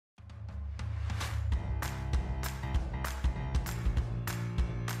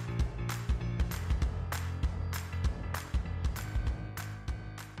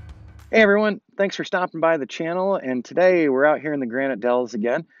Hey everyone, thanks for stopping by the channel. And today we're out here in the Granite Dells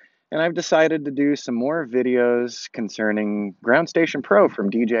again, and I've decided to do some more videos concerning Ground Station Pro from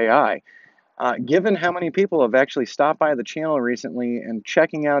DJI. Given how many people have actually stopped by the channel recently and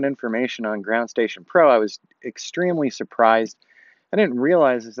checking out information on Ground Station Pro, I was extremely surprised. I didn't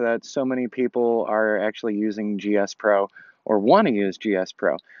realize that so many people are actually using GS Pro or want to use GS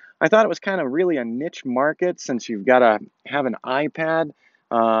Pro. I thought it was kind of really a niche market since you've got to have an iPad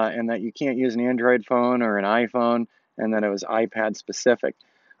and that you can't use an Android phone or an iPhone, and that it was iPad specific.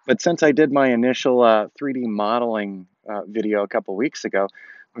 But since I did my initial 3D modeling video a couple weeks ago,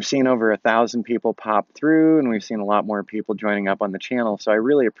 we've seen over 1,000 people pop through, and we've seen a lot more people joining up on the channel. So I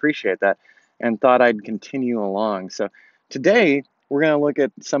really appreciate that and thought I'd continue along. So today, we're going to look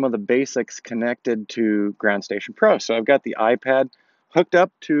at some of the basics connected to Ground Station Pro. So I've got the iPad hooked up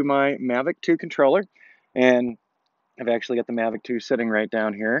to my Mavic 2 controller, and I've actually got the Mavic 2 sitting right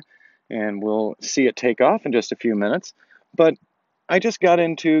down here, and we'll see it take off in just a few minutes. But I just got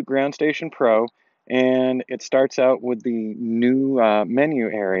into Ground Station Pro, and it starts out with the new menu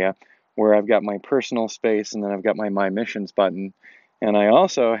area where I've got my personal space, and then I've got my Missions button, and I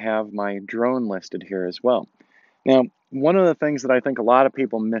also have my drone listed here as well. Now, one of the things that I think a lot of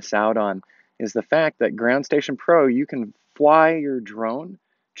people miss out on is the fact that Ground Station Pro, you can fly your drone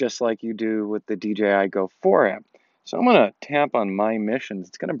just like you do with the DJI Go4 app. So I'm going to tap on My Missions.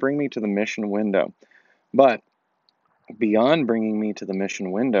 It's going to bring me to the mission window. But beyond bringing me to the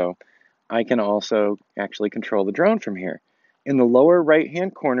mission window, I can also actually control the drone from here. In the lower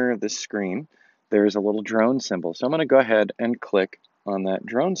right-hand corner of this screen, there's a little drone symbol. So I'm going to go ahead and click on that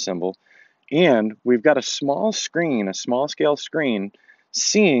drone symbol. And we've got a small screen, a small scale screen,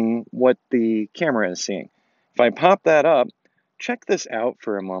 seeing what the camera is seeing. If I pop that up, check this out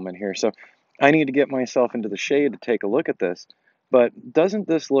for a moment here. So I need to get myself into the shade to take a look at this, but doesn't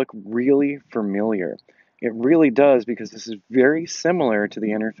this look really familiar? It really does, because this is very similar to the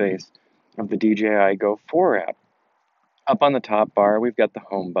interface of the DJI Go4 app. Up on the top bar, we've got the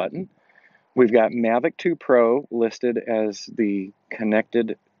home button. We've got Mavic 2 Pro listed as the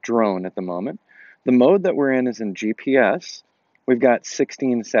connected drone at the moment. The mode that we're in is in GPS. We've got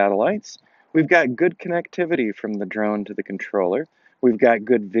 16 satellites. We've got good connectivity from the drone to the controller. We've got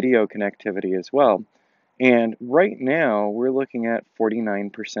good video connectivity as well. And right now, we're looking at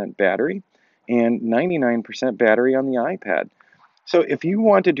 49% battery and 99% battery on the iPad. So if you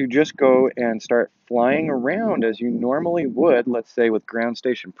wanted to just go and start flying around as you normally would, let's say with Ground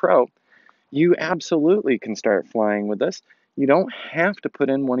Station Pro, you absolutely can start flying with this. You don't have to put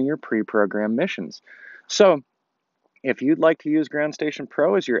in one of your pre-programmed missions. So if you'd like to use Ground Station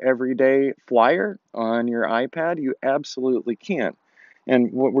Pro as your everyday flyer on your iPad, you absolutely can.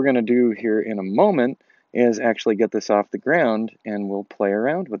 And what we're going to do here in a moment is actually get this off the ground, and we'll play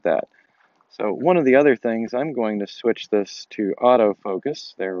around with that. So one of the other things, I'm going to switch this to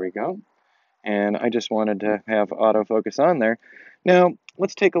autofocus. There we go. And I just wanted to have autofocus on there. Now,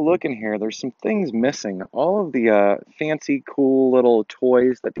 let's take a look in here. There's some things missing. All of the fancy, cool little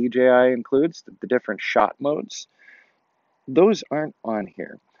toys that DJI includes, the different shot modes, those aren't on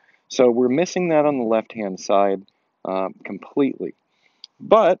here. So we're missing that on the left-hand side completely.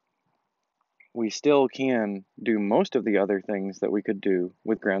 But we still can do most of the other things that we could do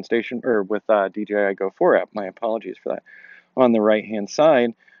with Ground Station, or with DJI Go4 app. My apologies for that. On the right-hand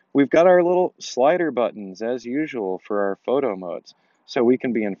side, we've got our little slider buttons, as usual, for our photo modes. So we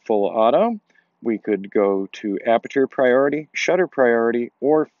can be in full auto, we could go to aperture priority, shutter priority,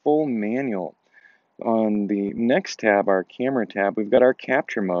 or full manual. On the next tab, our camera tab, we've got our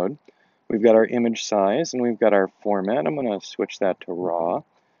capture mode, we've got our image size, and we've got our format. I'm going to switch that to RAW,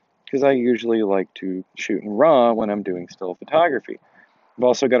 because I usually like to shoot in RAW when I'm doing still photography. We've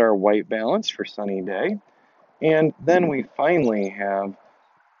also got our white balance for sunny day. And then we finally have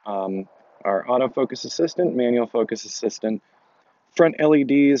our autofocus assistant, manual focus assistant. Front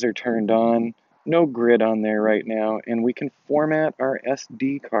LEDs are turned on, no grid on there right now, and we can format our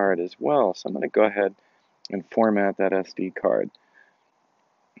SD card as well. So I'm going to go ahead and format that SD card.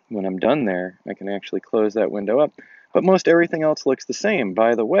 When I'm done there, I can actually close that window up. But most everything else looks the same.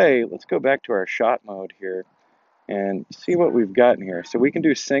 By the way, let's go back to our shot mode here and see what we've got in here. So we can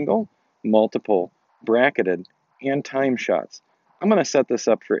do single, multiple, bracketed, and time shots. I'm going to set this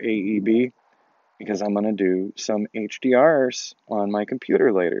up for AEB because I'm going to do some HDRs on my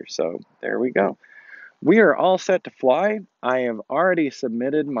computer later. So there we go. We are all set to fly. I have already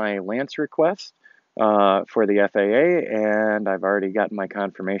submitted my Lance request for the FAA, and I've already gotten my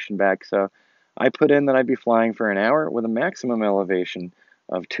confirmation back. So I put in that I'd be flying for an hour with a maximum elevation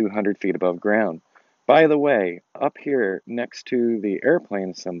of 200 feet above ground. By the way, up here next to the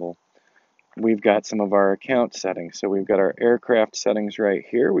airplane symbol, we've got some of our account settings. So we've got our aircraft settings right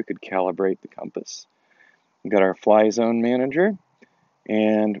here. We could calibrate the compass. We've got our fly zone manager,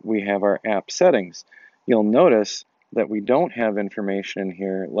 and we have our app settings. You'll notice that we don't have information in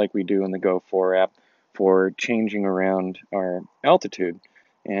here like we do in the Go4 app for changing around our altitude.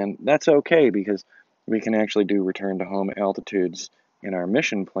 And that's okay because we can actually do return to home altitudes in our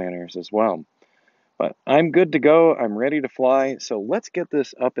mission planners as well. But I'm good to go. I'm ready to fly. So let's get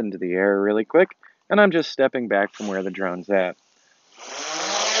this up into the air really quick. And I'm just stepping back from where the drone's at.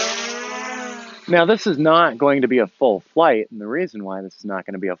 Now, this is not going to be a full flight, and the reason why this is not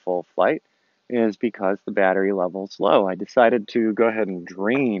going to be a full flight is because the battery level is low. I decided to go ahead and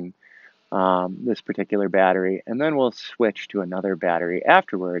drain this particular battery, and then we'll switch to another battery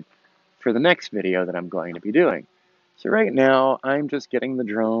afterward for the next video that I'm going to be doing. So right now, I'm just getting the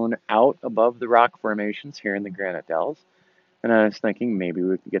drone out above the rock formations here in the Granite Dells, and I was thinking maybe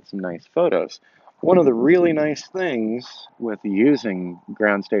we could get some nice photos. One of the really nice things with using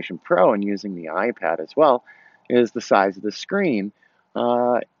Ground Station Pro and using the iPad as well is the size of the screen.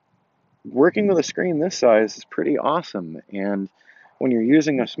 Working with a screen this size is pretty awesome, and when you're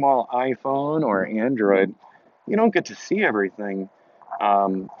using a small iPhone or Android, you don't get to see everything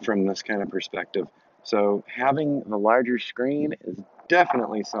from this kind of perspective. So having the larger screen is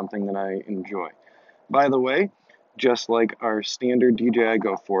definitely something that I enjoy. By the way, just like our standard DJI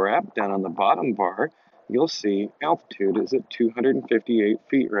Go4 app, down on the bottom bar, you'll see altitude is at 258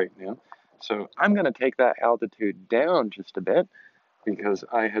 feet right now. So I'm going to take that altitude down just a bit because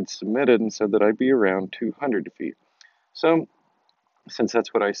I had submitted and said that I'd be around 200 feet. So since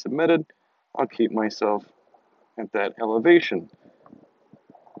that's what I submitted, I'll keep myself at that elevation.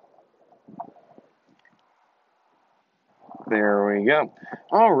 There we go.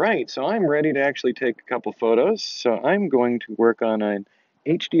 All right, so I'm ready to actually take a couple photos. So I'm going to work on an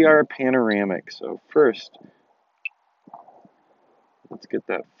HDR panoramic. So first, let's get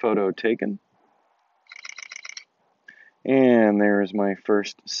that photo taken. And there's my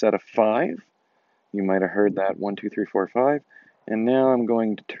first set of 5. You might have heard that 1, 2, 3, 4, 5. And now I'm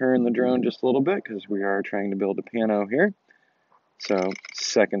going to turn the drone just a little bit because we are trying to build a pano here. So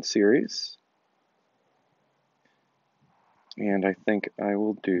second series. And I think I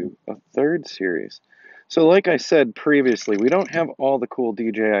will do a third series. So like I said previously, we don't have all the cool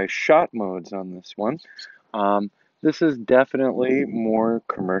DJI shot modes on this one. This is definitely more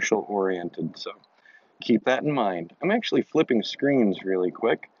commercial oriented, so keep that in mind. I'm actually flipping screens really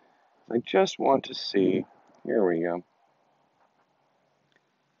quick. I just want to see, here we go.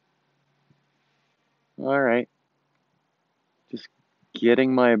 All right, just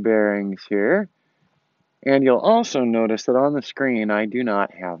getting my bearings here. And you'll also notice that on the screen, I do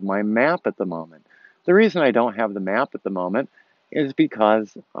not have my map at the moment. The reason I don't have the map at the moment is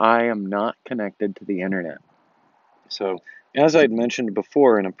because I am not connected to the internet. So, as I'd mentioned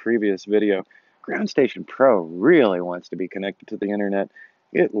before in a previous video, Ground Station Pro really wants to be connected to the internet.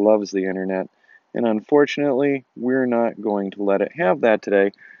 It loves the internet. And unfortunately, we're not going to let it have that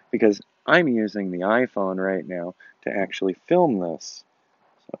today because I'm using the iPhone right now to actually film this.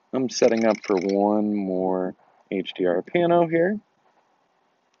 So I'm setting up for one more HDR pano here.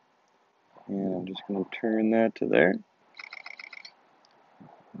 And I'm just going to turn that to there.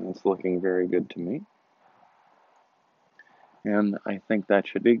 That's looking very good to me. And I think that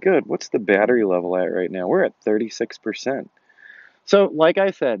should be good. What's the battery level at right now? We're at 36%. So like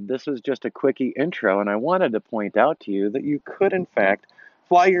I said, this was just a quickie intro, and I wanted to point out to you that you could, in fact,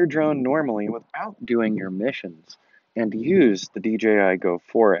 fly your drone normally without doing your missions and use the DJI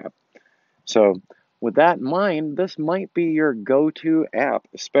Go4 app. So with that in mind, this might be your go-to app,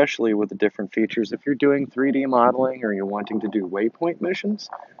 especially with the different features. If you're doing 3D modeling or you're wanting to do waypoint missions,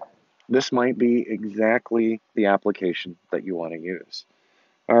 this might be exactly the application that you want to use.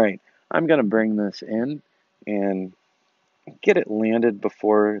 All right, I'm going to bring this in and get it landed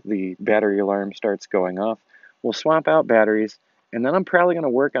before the battery alarm starts going off. We'll swap out batteries, and then I'm probably going to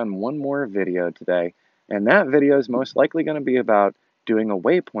work on one more video today. And that video is most likely going to be about doing a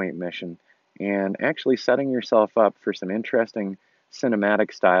waypoint mission and actually setting yourself up for some interesting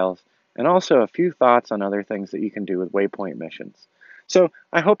cinematic styles and also a few thoughts on other things that you can do with waypoint missions. So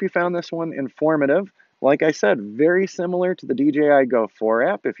I hope you found this one informative. Like I said, very similar to the DJI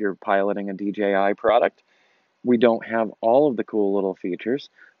Go4 app if you're piloting a DJI product. We don't have all of the cool little features,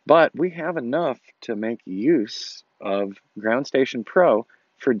 but we have enough to make use of Ground Station Pro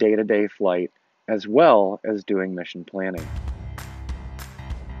for day-to-day flight as well as doing mission planning.